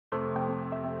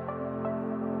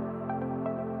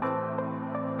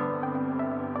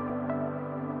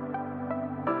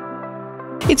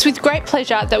It's with great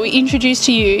pleasure that we introduce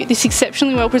to you this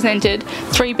exceptionally well presented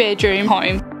 3-bedroom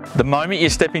home. The moment you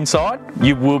step inside,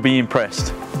 you will be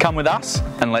impressed. Come with us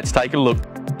and let's take a look.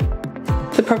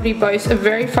 The property boasts a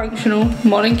very functional,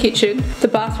 modern kitchen. The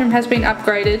bathroom has been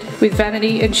upgraded with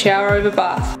vanity and shower over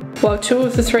bath, while 2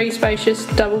 of the 3 spacious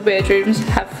double bedrooms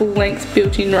have full-length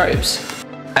built-in robes.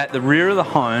 At the rear of the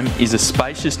home is a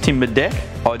spacious timber deck,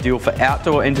 ideal for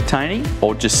outdoor entertaining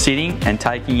or just sitting and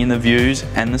taking in the views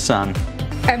and the sun.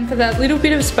 And for that little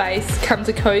bit of space comes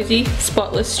a cosy,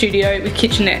 spotless studio with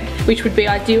kitchenette, which would be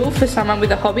ideal for someone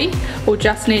with a hobby or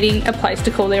just needing a place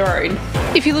to call their own.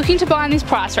 If you're looking to buy in this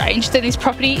price range, then this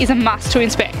property is a must to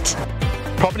inspect.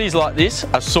 Properties like this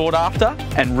are sought after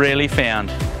and rarely found.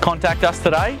 Contact us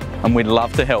today and we'd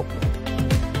love to help.